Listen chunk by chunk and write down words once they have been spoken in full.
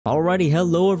Alrighty,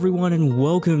 hello everyone and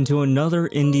welcome to another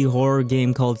indie horror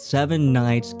game called Seven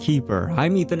Nights Keeper.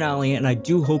 I'm Ethan Alley and I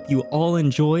do hope you all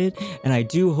enjoy it and I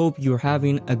do hope you're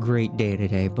having a great day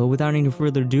today. But without any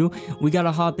further ado, we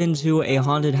gotta hop into a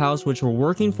haunted house which we're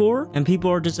working for, and people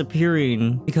are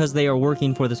disappearing because they are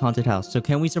working for this haunted house. So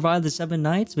can we survive the 7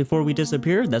 nights before we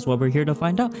disappear? That's what we're here to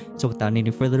find out. So without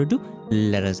any further ado,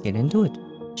 let us get into it,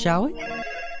 shall we?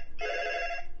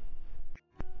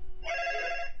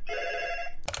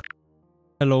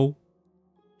 Hello?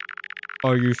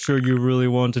 Are you sure you really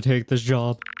want to take this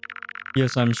job?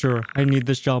 Yes, I'm sure. I need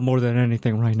this job more than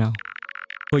anything right now.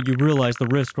 But you realize the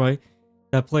risk, right?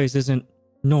 That place isn't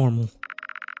normal.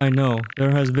 I know. There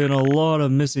has been a lot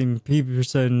of missing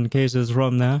person cases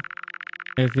from that.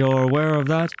 If you're aware of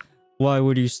that, why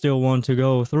would you still want to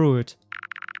go through it?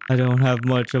 I don't have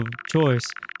much of a choice.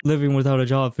 Living without a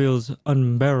job feels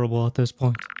unbearable at this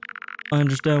point. I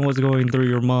understand what's going through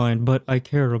your mind, but I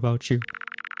care about you.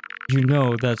 You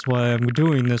know that's why I'm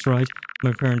doing this, right?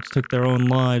 My parents took their own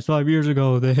lives 5 years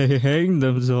ago. They hanged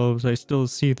themselves. I still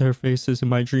see their faces in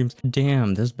my dreams.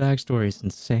 Damn, this backstory is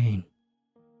insane.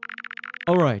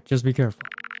 Alright, just be careful.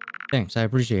 Thanks, I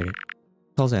appreciate it.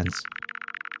 Calls ends.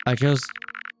 I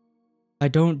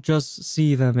don't just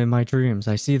see them in my dreams.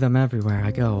 I see them everywhere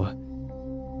I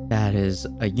go. That is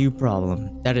a you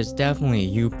problem. That is definitely a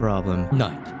you problem.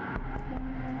 Night.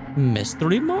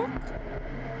 Mystery mark?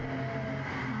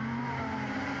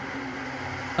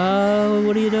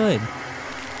 What are you doing?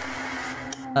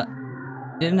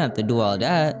 Didn't have to do all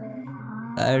that.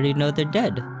 I already know they're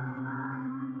dead.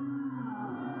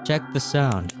 Check the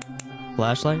sound.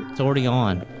 Flashlight? It's already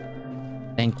on.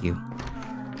 Thank you.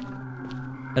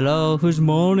 Hello? Who's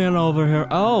moaning over here?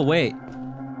 Oh, wait.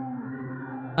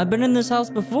 I've been in this house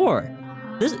before.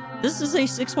 This is a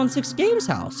 616 Games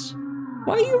house.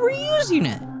 Why are you reusing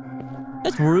it?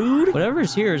 That's rude.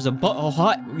 Whatever's here is a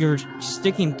hot. You're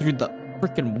sticking through the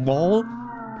freaking wall.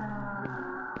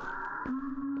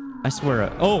 I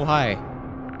swear. Oh, hi.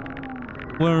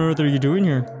 What on earth are you doing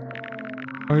here?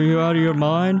 Are you out of your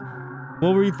mind?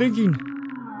 What were you thinking?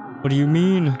 What do you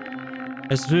mean?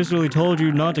 I specifically told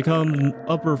you not to come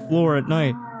upper floor at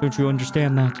night. Don't you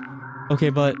understand that? Okay,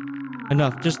 but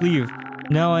enough. Just leave.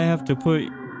 Now I have to put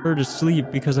her to sleep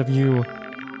because of you.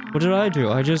 What did I do?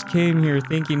 I just came here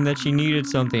thinking that she needed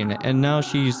something, and now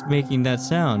she's making that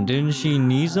sound. Didn't she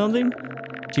need something?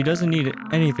 She doesn't need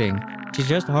anything. She's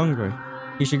just hungry.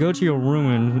 You should go to your room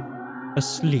and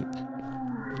asleep.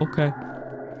 Okay.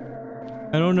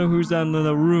 I don't know who's out in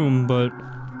the room, but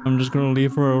I'm just gonna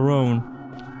leave her alone.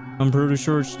 I'm pretty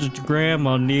sure it's just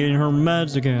Grandma needing her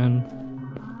meds again.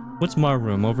 What's my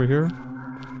room? Over here?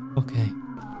 Okay.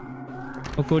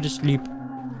 I'll go to sleep.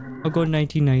 I'll go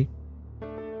nighty-night.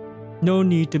 No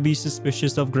need to be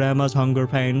suspicious of Grandma's hunger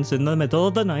pains in the middle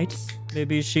of the night.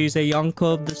 Maybe she's a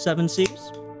Yonko of the 7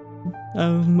 seas? I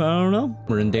don't know.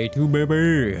 We're in day 2,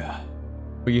 baby.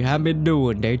 What you have been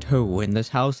doing day 2 in this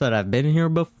house that I've been here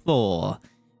before?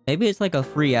 Maybe it's like a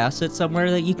free asset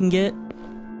somewhere that you can get?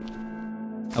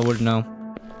 I wouldn't know.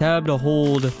 Tab to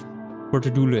hold for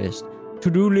to-do list.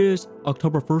 To-do list,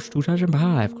 October 1st,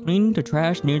 2005. Clean the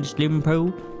trash near the swimming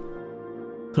pool.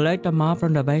 Collect the mop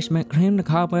from the basement, clean the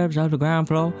cobwebs of the ground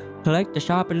floor, collect the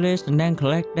shopping list and then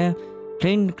collect them,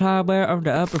 clean the cobweb of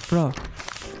the upper floor.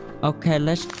 Okay,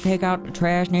 let's take out the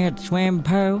trash near the swimming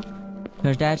pool,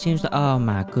 because that seems to— oh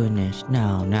my goodness,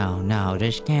 no,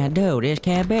 this can't do, this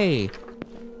can't be.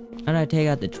 How do I take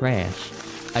out the trash?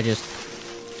 I just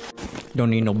don't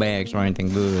need no bags or anything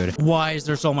good. Why is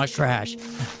there so much trash?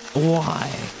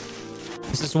 Why?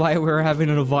 Is this why we're having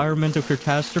an environmental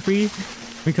catastrophe?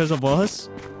 Because of us?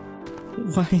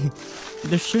 Why?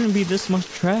 There shouldn't be this much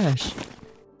trash.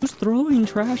 Who's throwing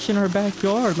trash in our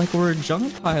backyard like we're a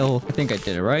junk pile? I think I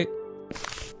did it, right?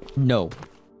 No.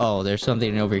 Oh, there's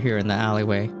something over here in the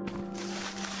alleyway.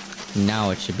 Now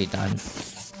it should be done.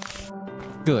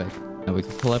 Good. Now we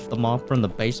can pull up the mop from the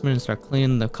basement and start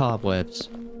cleaning the cobwebs.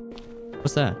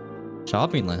 What's that?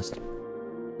 Shopping list.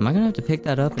 Am I gonna have to pick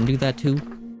that up and do that too?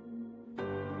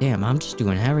 Damn, I'm just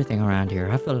doing everything around here.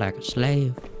 I feel like a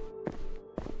slave.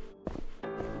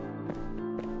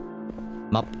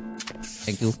 Mop.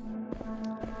 Thank you.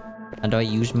 How do I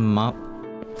use mop?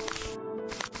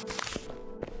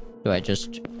 Do I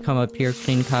just come up here,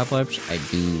 clean cobwebs? I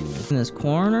do. In this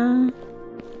corner.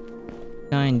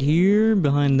 Behind here,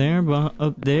 behind there,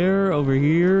 up there, over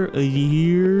here,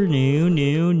 here.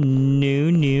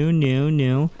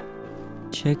 No.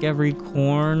 Check every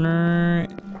corner.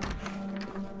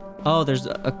 Oh, there's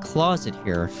a closet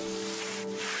here.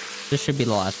 This should be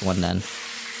the last one then.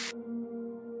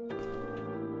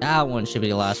 that one should be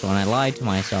the last one. I lied to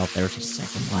myself. There's a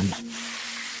second one.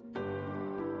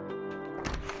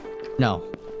 No.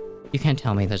 You can't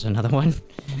tell me there's another one.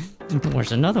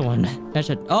 Where's another one?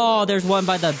 Oh, there's one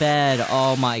by the bed.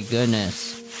 Oh my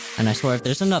goodness. And I swear if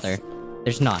there's another,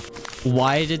 there's not.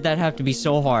 Why did that have to be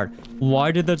so hard?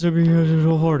 Why did that have to be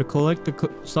so hard to collect the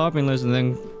shopping list and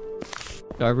then...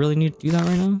 Do I really need to do that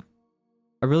right now?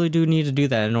 I really do need to do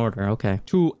that in order. Okay.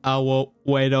 2 hour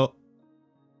wait up.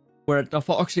 We're at the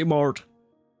Foxy Mart.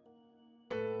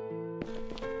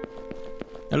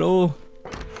 Hello.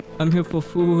 I'm here for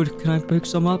food. Can I pick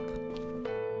some up?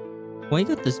 Why you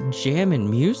got this jamming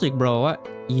music, bro?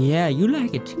 Yeah, you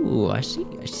like it too. I see,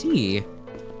 I see.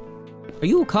 Are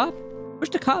you a cop? Where's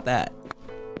the cop at?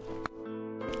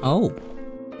 Oh.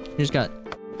 You just got...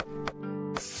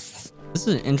 This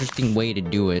is an interesting way to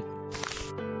do it.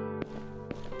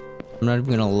 I'm not even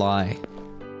gonna lie.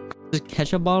 Is this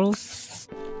ketchup bottles?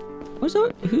 What's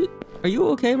up? Are you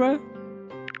okay, bro?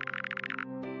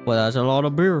 Well, that's a lot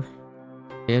of beer.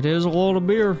 It is a lot of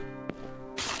beer.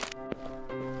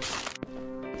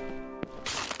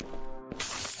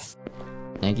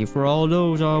 Thank you for all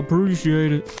those. I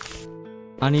appreciate it.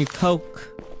 I need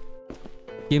Coke.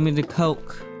 Give me the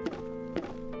Coke.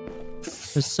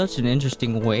 It's such an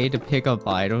interesting way to pick up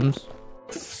items.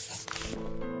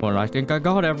 Well, I think I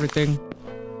got everything.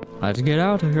 Let's get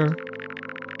out of here.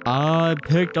 I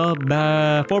picked up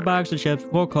 4 bags of chips,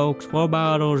 4 Cokes, 4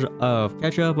 bottles of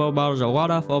ketchup, 4 bottles of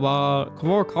water,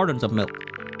 4 cartons of milk.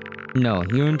 No,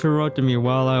 you interrupted me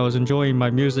while I was enjoying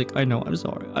my music. I know, I'm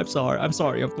sorry. I'm sorry. I'm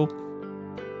sorry, Uncle.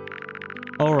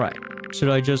 Alright. Should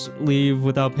I just leave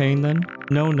without paying then?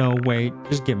 No, wait.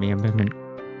 Just give me a minute.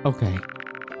 Okay.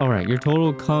 Alright, your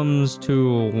total comes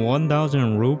to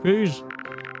 1,000 rupees?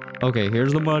 Okay,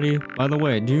 here's the money. By the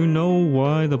way, do you know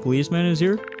why the policeman is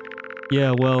here?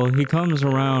 Yeah, well, he comes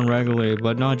around regularly,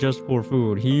 but not just for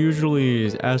food. He usually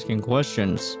is asking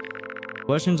questions.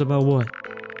 Questions about what?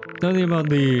 Something about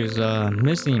these,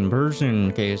 missing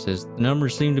person cases. The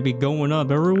numbers seem to be going up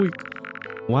every week.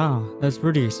 Wow, that's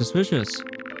pretty suspicious.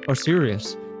 Or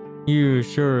serious. You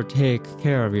sure take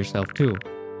care of yourself, too.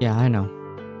 Yeah, I know.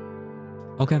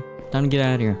 Okay, time to get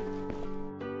out of here.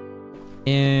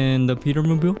 In the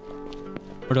Petermobile?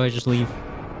 Or do I just leave?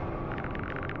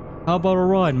 How about a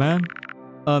ride, man?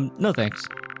 No thanks.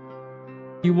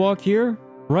 You walk here,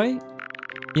 right?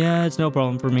 Yeah, it's no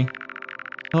problem for me.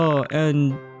 Oh,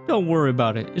 and don't worry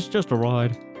about it. It's just a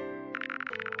ride.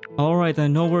 Alright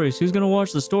then, no worries. Who's gonna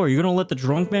watch the store? You're gonna let the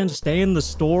drunk man stay in the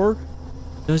store?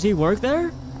 Does he work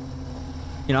there?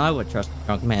 You know, I would trust the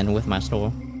drunk man with my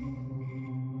store.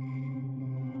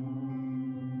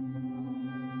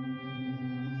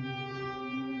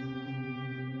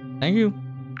 Thank you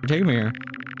for taking me here.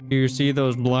 Do you see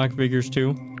those black figures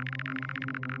too?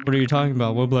 What are you talking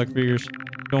about? What black figures?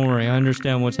 Don't worry, I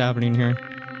understand what's happening here.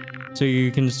 So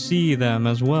you can see them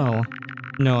as well.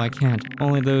 No, I can't.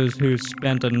 Only those who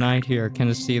spent a night here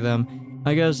can see them.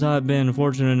 I guess I've been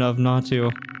fortunate enough not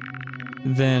to.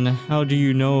 Then, how do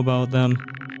you know about them?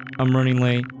 I'm running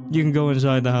late. You can go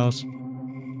inside the house.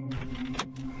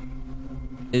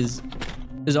 Is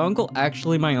Uncle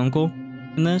actually my uncle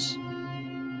in this?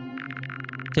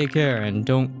 Take care and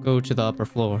don't go to the upper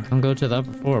floor. Don't go to the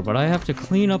upper floor, but I have to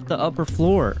clean up the upper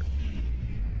floor.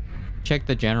 Check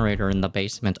the generator in the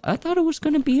basement. I thought it was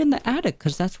going to be in the attic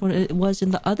because that's what it was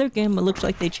in the other game. It looks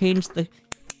like they changed the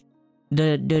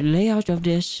layout of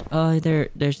this.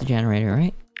 There's the generator,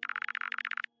 right?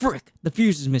 Frick! The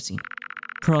fuse is missing.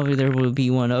 Probably there will be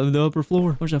one on the upper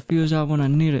floor. Where's the fuse at when I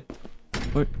need it?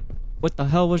 What the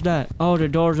hell was that? Oh, the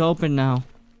door's open now.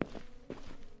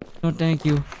 No, thank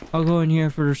you. I'll go in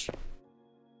here first.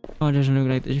 Oh, it doesn't look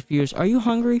like there's a fuse. Are you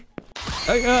hungry?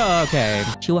 Oh, okay.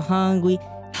 You hungry?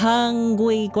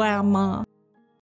 Hungry, Grandma.